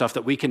bunch of stuff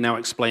that we can now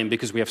explain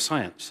because we have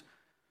science.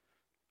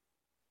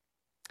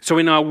 So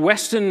in our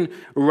Western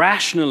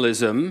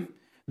rationalism,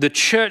 the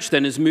church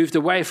then has moved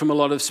away from a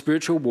lot of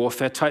spiritual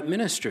warfare type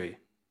ministry.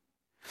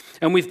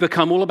 And we've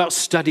become all about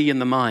study in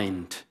the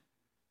mind.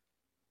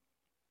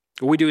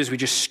 All we do is we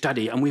just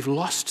study, and we've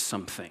lost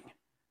something.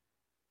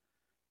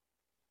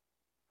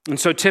 And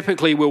so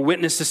typically we'll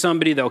witness to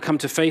somebody, they'll come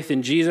to faith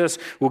in Jesus,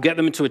 we'll get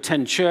them to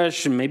attend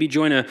church and maybe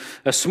join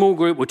a small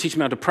group, we'll teach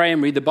them how to pray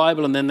and read the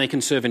Bible, and then they can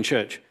serve in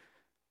church.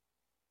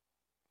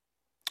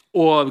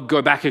 Or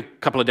go back a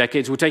couple of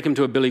decades, we'll take them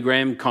to a Billy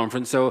Graham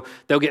conference, so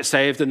they'll get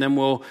saved, and then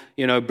we'll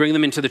bring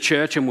them into the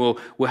church, and we'll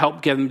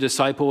help get them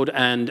discipled,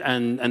 and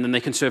then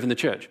they can serve in the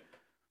church.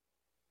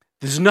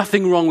 There's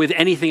nothing wrong with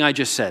anything I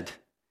just said.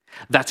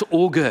 That's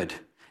all good.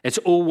 It's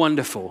all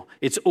wonderful.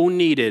 It's all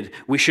needed.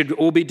 We should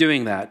all be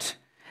doing that.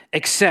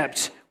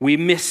 Except we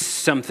miss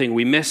something.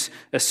 We miss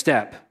a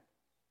step.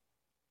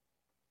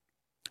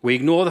 We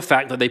ignore the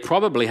fact that they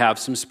probably have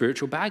some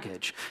spiritual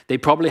baggage. They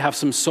probably have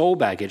some soul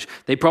baggage.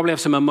 They probably have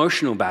some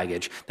emotional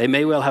baggage. They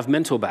may well have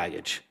mental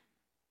baggage.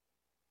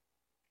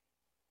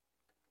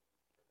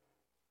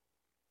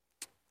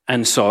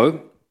 And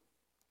so,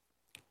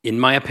 in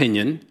my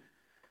opinion,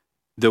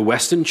 the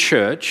Western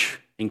church,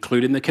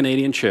 including the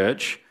Canadian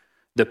church,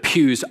 the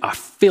pews are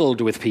filled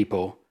with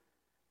people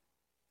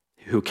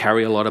who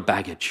carry a lot of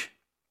baggage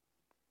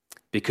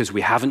because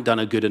we haven't done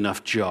a good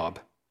enough job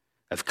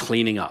of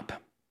cleaning up.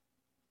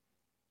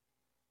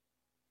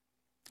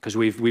 Because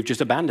we've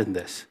just abandoned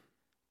this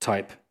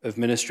type of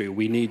ministry.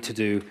 We need to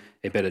do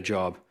a better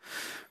job.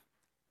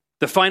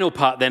 The final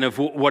part then of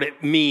what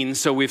it means,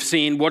 so we've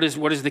seen what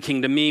does the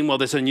kingdom mean? Well,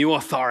 there's a new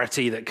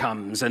authority that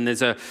comes, and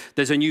there's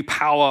a new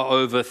power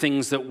over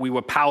things that we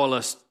were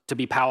powerless to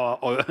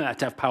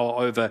have power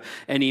over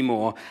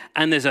anymore.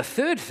 And there's a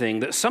third thing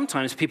that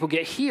sometimes people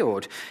get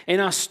healed. In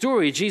our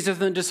story, Jesus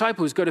and the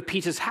disciples go to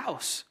Peter's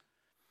house,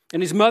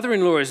 and his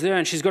mother-in-law is there,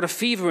 and she's got a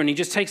fever, and he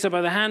just takes her by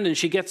the hand, and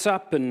she gets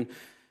up and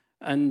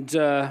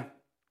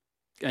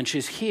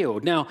she's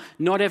healed. Now,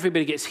 not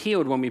everybody gets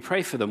healed when we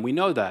pray for them. We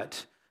know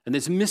that. And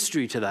there's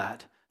mystery to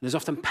that. There's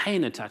often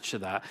pain attached to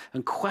that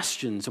and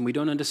questions, and we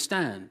don't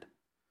understand.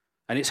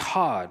 And it's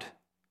hard.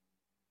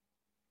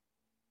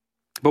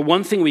 But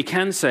one thing we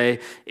can say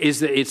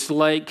is that it's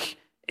like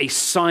a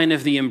sign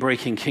of the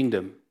inbreaking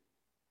kingdom.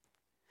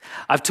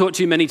 I've talked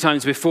to you many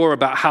times before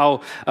about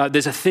how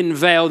there's a thin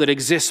veil that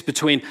exists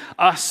between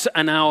us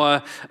and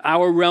our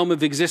realm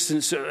of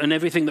existence and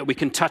everything that we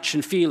can touch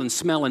and feel and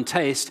smell and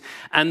taste,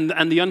 and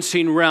the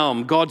unseen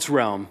realm, God's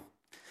realm.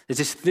 There's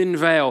this thin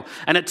veil.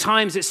 And at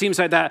times it seems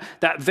like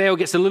that veil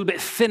gets a little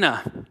bit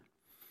thinner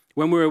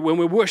when we're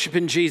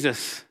worshiping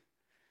Jesus.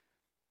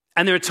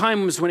 And there are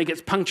times when it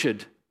gets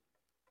punctured.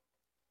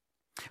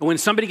 And when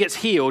somebody gets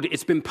healed,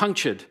 it's been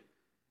punctured.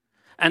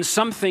 And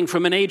something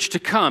from an age to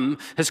come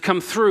has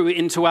come through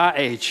into our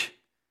age.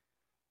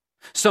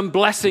 Some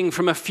blessing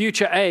from a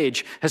future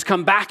age has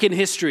come back in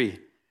history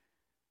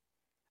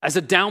as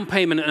a down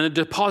payment and a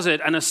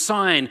deposit and a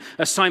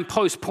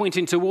signpost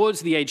pointing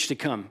towards the age to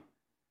come.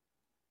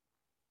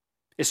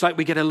 It's like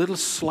we get a little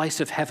slice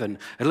of heaven,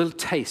 a little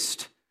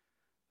taste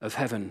of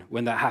heaven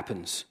when that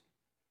happens.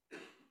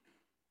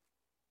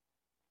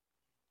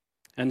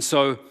 And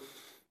so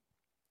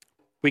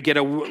we get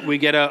a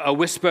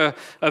whisper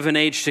of an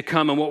age to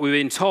come, and what we've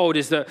been told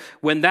is that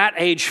when that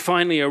age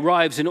finally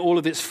arrives in all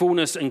of its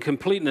fullness and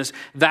completeness,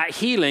 that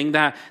healing,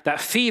 that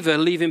fever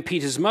leaving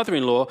Peter's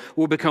mother-in-law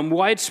will become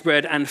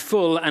widespread and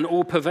full and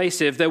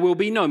all-pervasive. There will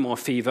be no more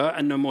fever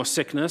and no more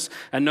sickness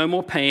and no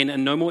more pain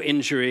and no more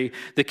injury.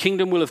 The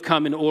kingdom will have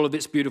come in all of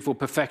its beautiful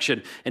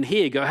perfection. And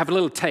here you go, have a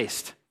little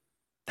taste.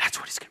 That's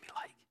what it's going to be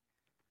like.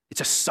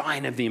 It's a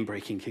sign of the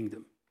inbreaking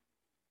kingdom.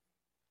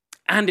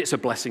 And it's a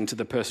blessing to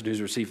the person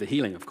who's received the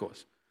healing, of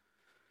course.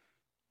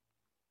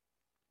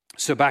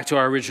 So back to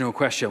our original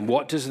question,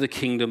 what does the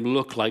kingdom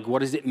look like? What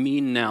does it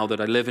mean now that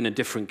I live in a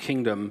different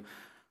kingdom?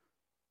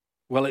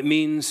 Well, it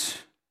means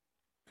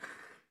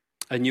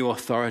a new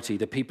authority.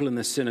 The people in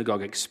the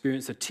synagogue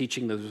experienced a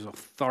teaching that was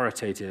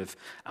authoritative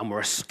and were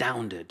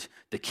astounded.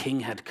 The king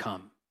had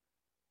come.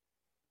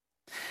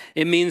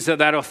 It means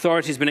that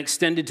authority has been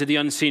extended to the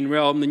unseen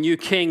realm. The new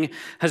king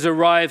has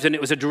arrived, and it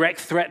was a direct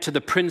threat to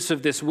the prince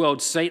of this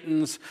world.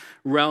 Satan's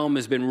realm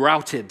has been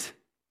routed.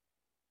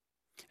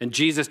 And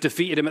Jesus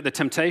defeated him at the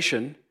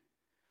temptation,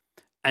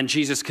 and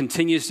Jesus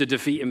continues to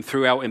defeat him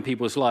throughout in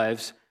people's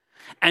lives.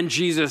 And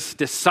Jesus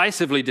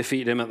decisively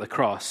defeated him at the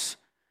cross.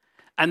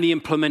 And the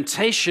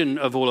implementation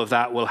of all of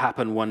that will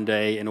happen one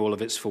day in all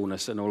of its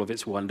fullness and all of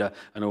its wonder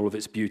and all of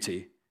its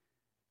beauty.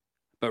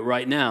 But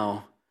right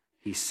now,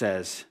 he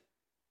says,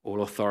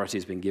 all authority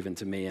has been given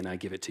to me and I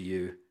give it to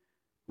you.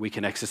 We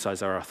can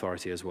exercise our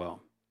authority as well.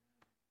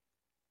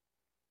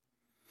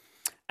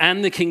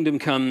 And the kingdom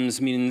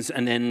comes means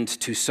an end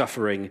to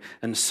suffering,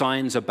 and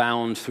signs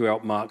abound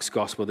throughout Mark's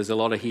gospel. There's a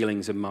lot of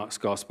healings in Mark's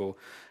gospel,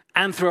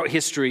 and throughout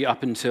history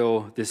up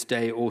until this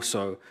day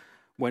also.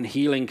 When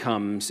healing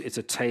comes, it's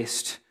a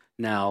taste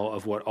now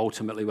of what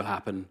ultimately will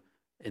happen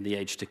in the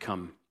age to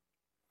come.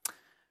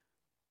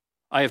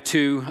 I have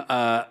two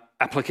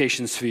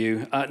applications for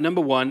you.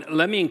 Number one,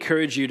 let me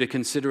encourage you to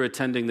consider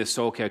attending this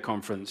Soul Care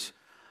Conference.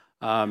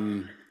 We're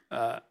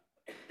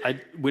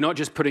not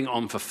just putting it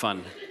on for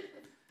fun.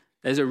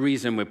 There's a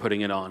reason we're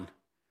putting it on.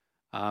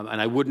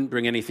 And I wouldn't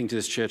bring anything to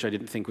this church I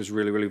didn't think was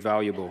really, really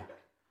valuable.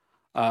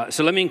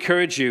 So let me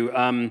encourage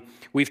you.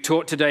 We've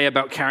talked today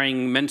about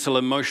carrying mental,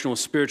 emotional,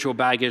 spiritual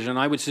baggage, and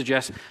I would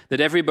suggest that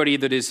everybody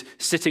that is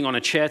sitting on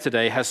a chair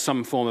today has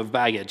some form of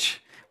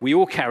baggage. We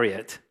all carry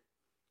it.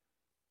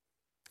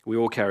 We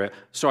all carry it.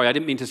 Sorry, I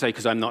didn't mean to say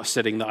because I'm not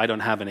sitting that I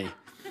don't have any.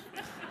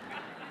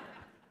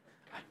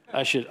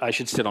 I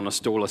should sit on a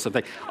stool or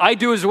something. I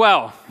do as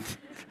well.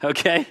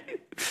 Okay?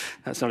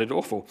 That sounded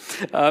awful.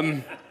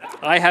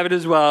 I have it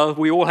as well.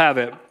 We all have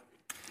it.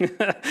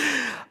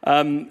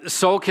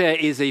 Soul Care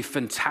is a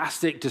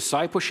fantastic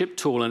discipleship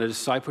tool and a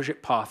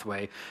discipleship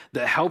pathway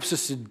that helps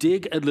us to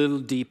dig a little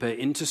deeper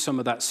into some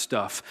of that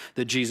stuff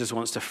that Jesus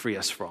wants to free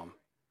us from.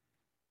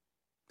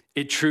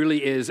 It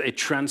truly is a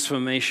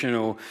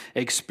transformational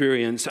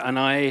experience, and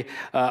I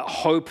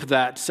hope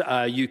that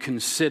you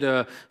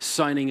consider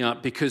signing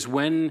up, because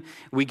when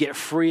we get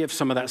free of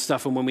some of that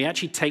stuff and when we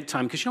actually take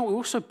time, because we're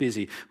all so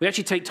busy, we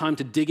actually take time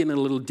to dig in a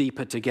little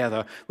deeper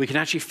together, we can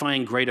actually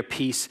find greater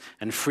peace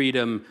and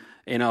freedom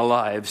in our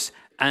lives.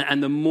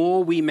 And the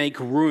more we make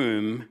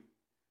room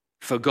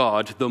for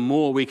God, the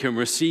more we can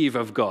receive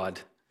of God.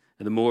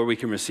 And the more we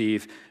can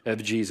receive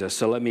of Jesus.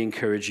 So let me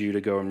encourage you to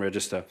go and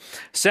register.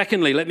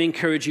 Secondly, let me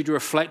encourage you to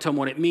reflect on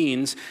what it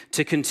means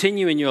to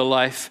continue in your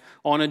life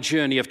on a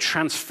journey of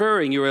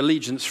transferring your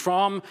allegiance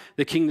from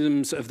the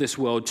kingdoms of this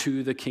world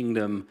to the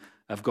kingdom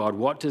of God.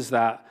 What does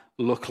that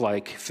look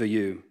like for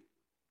you?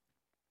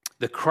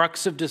 The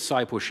crux of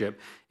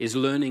discipleship is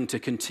learning to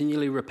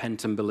continually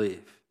repent and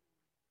believe.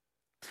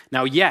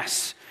 Now,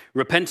 yes,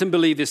 repent and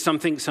believe is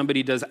something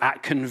somebody does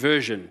at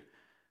conversion.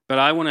 But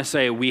I want to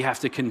say we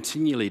have to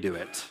continually do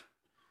it,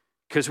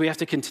 because we have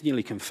to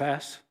continually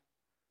confess.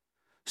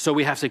 So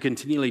we have to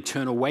continually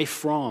turn away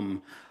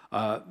from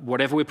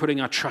whatever we're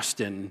putting our trust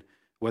in,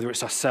 whether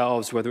it's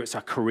ourselves, whether it's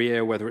our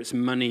career, whether it's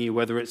money,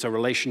 whether it's a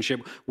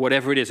relationship,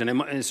 whatever it is. And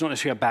it's not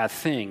necessarily a bad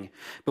thing,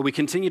 but we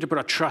continue to put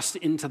our trust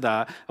into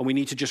that, and we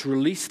need to just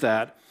release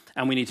that,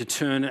 and we need to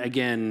turn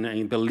again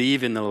and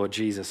believe in the Lord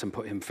Jesus and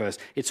put him first.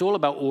 It's all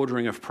about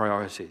ordering of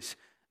priorities.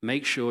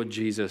 Make sure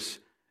Jesus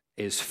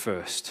is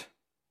first.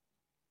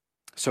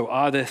 So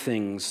are there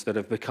things that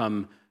have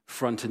become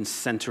front and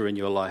center in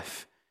your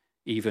life,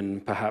 even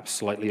perhaps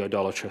slightly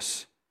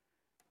idolatrous,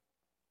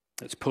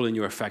 that's pulling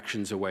your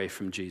affections away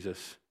from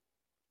Jesus?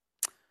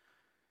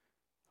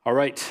 All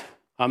right,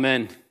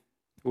 amen.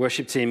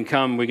 Worship team,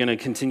 come. We're going to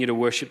continue to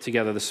worship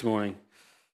together this morning.